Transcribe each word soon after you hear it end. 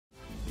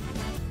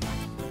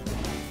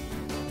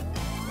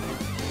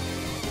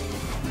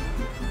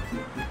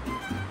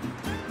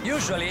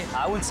Usually,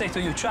 I would say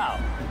to you, ciao.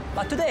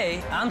 But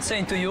today, I'm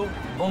saying to you,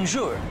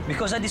 bonjour,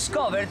 because I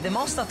discovered the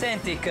most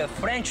authentic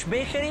French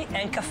bakery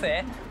and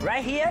cafe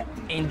right here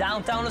in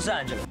downtown Los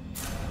Angeles.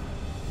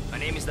 My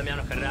name is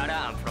Damiano Carrara.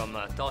 I'm from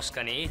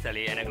Tuscany,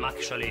 Italy, and I'm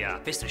actually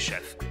a pastry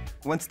chef.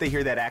 Once they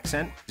hear that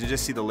accent, you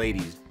just see the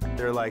ladies.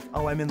 They're like,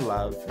 oh, I'm in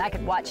love. I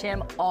could watch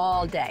him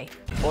all day.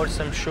 Pour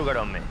some sugar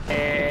on me.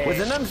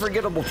 With an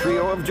unforgettable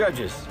trio of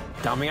judges,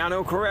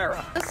 Damiano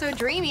Carrara. So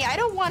dreamy. I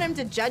don't want him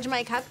to judge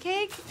my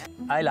cupcake.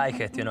 I like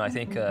it, you know, I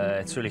think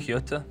it's really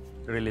cute,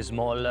 really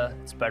small,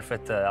 it's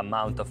perfect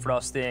amount of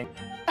frosting.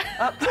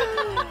 I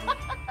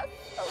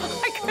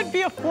could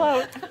be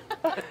afloat.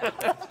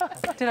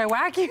 Did I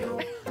whack you?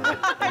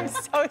 I'm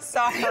so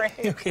sorry.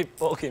 You keep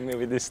poking me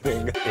with this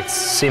thing. It's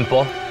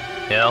simple,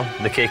 you know,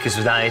 the cake is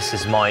nice,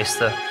 it's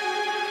moist.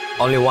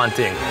 Only one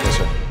thing.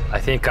 I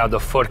think out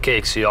of 4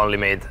 cakes, you only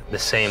made the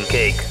same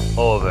cake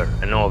over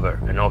and over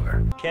and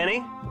over.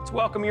 Kenny, let's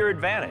welcome your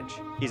advantage.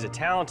 He's a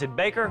talented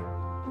baker,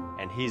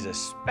 and he's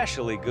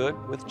especially good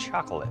with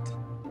chocolate.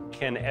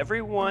 Can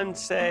everyone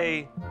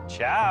say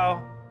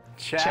ciao?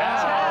 Ciao.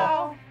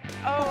 Ciao.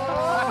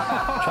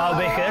 Oh. Ciao,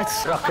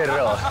 bakers. Rock and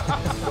roll.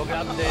 Go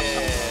grab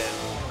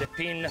the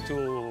pin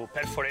to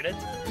perforate it.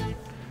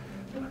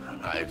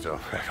 I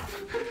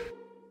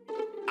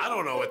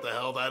don't know what the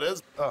hell that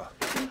is.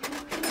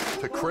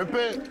 To crimp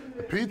it?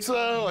 The pizza?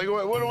 Like,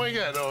 what do I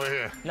get over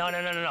here? No.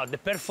 The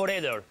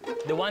perforator.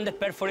 The one that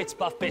perforates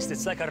puff paste.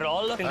 It's like a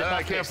roll in the puff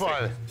I can't pastry.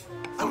 find it.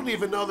 I don't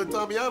even know that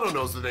Damiano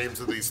knows the names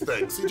of these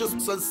things. He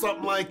just says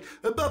something like,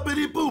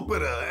 "Buppity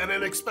boopita," and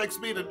then expects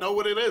me to know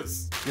what it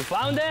is. You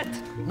found it?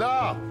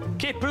 No,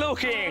 Keep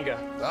looking.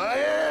 I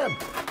am.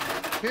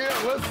 Here,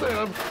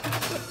 listen.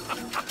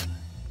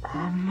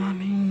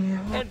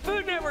 And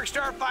Food Network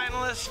star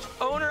finalist,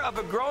 owner of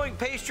a growing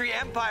pastry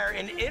empire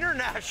and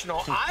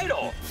international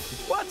idol.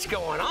 What's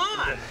going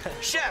on?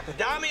 Chef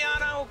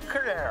Damiano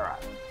Carrera.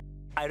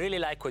 I really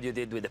like what you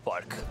did with the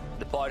pork.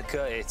 The pork,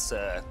 it's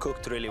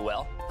cooked really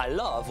well. I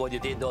love what you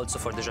did also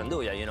for the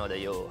gianduja, you know, that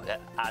you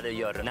added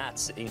your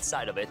nuts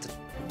inside of it.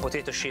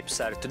 Potato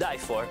chips are to die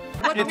for.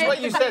 It's what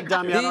you said,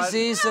 Damiano. This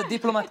is a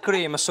diplomat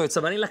cream, so it's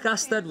a vanilla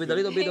custard with a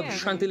little bit of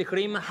chantilly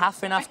cream,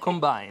 half and half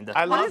combined.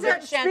 I love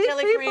that?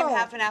 Chantilly cream,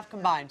 half and half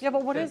combined. Yeah,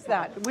 but what is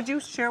that? Would you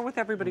share with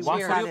everybody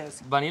what that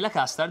is? Vanilla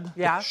custard,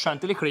 Yeah.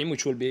 chantilly cream,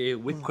 which will be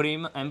whipped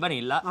cream and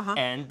vanilla,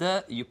 and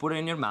you put it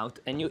in your mouth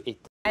and you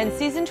eat. And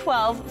season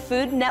 12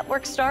 Food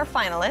Network star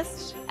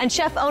finalist and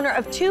chef owner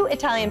of 2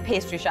 Italian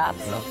pastry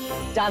shops,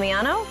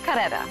 Damiano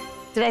Carrera.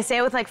 Did I say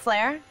it with like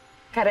flair?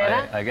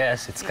 Carrera? I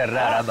guess it's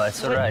Carrara, but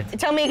it's all right.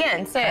 Tell me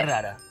again, say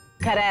Carrara.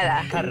 it.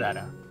 Carrera.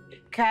 Carrara.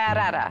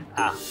 Carrera.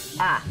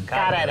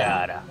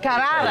 Carrera. There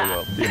Carrera. you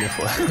go.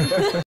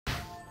 Beautiful.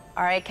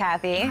 All right,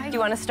 Kathy, do you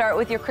want to start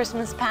with your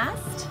Christmas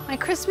past? My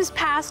Christmas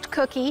past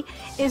cookie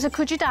is a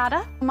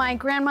cucciadata. My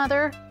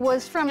grandmother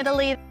was from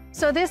Italy.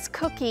 So this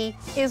cookie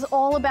is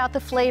all about the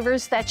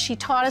flavors that she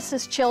taught us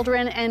as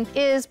children and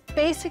is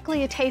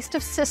basically a taste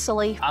of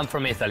Sicily. I'm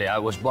from Italy. I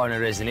was born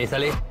and raised in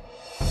Italy.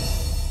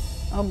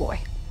 Oh boy.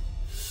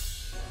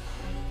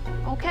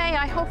 Okay,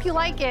 I hope you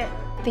like it.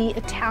 The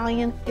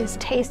Italian is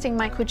tasting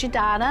my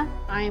cucciadata.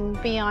 I'm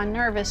beyond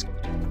nervous.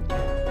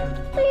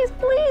 Please,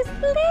 please,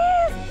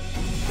 please.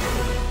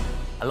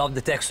 I love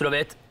the texture of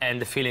it, and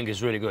the feeling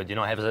is really good. You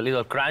know, it has a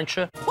little crunch.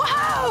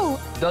 Wow!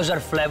 Those are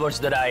flavors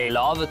that I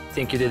love. I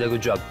think you did a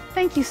good job.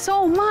 Thank you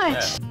so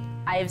much. Yeah.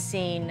 I have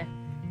seen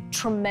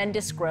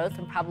tremendous growth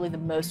and probably the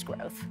most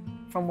growth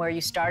from where you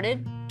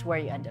started to where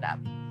you ended up.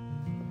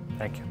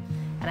 Thank you.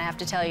 And I have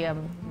to tell you,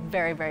 I'm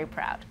very, very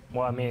proud.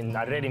 Well, I mean,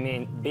 I really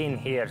mean being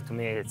here to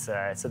me, it's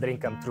a dream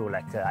come true.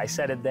 Like, I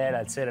said it there,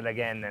 I'll say it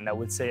again, and I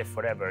would say it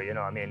forever, you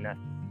know? I mean,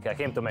 I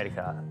came to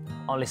America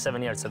only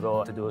 7 years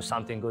ago to do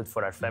something good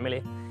for our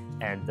family.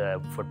 And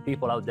for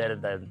people out there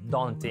that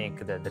don't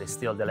think that there is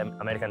still the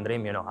American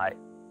dream, you know,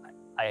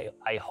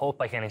 I hope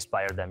I can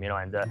inspire them, you know,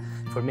 and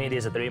for me it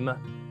is a dream.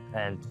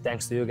 And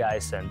thanks to you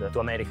guys and to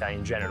America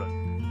in general.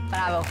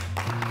 Bravo.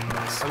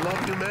 I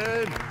love you,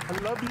 man. I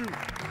love you.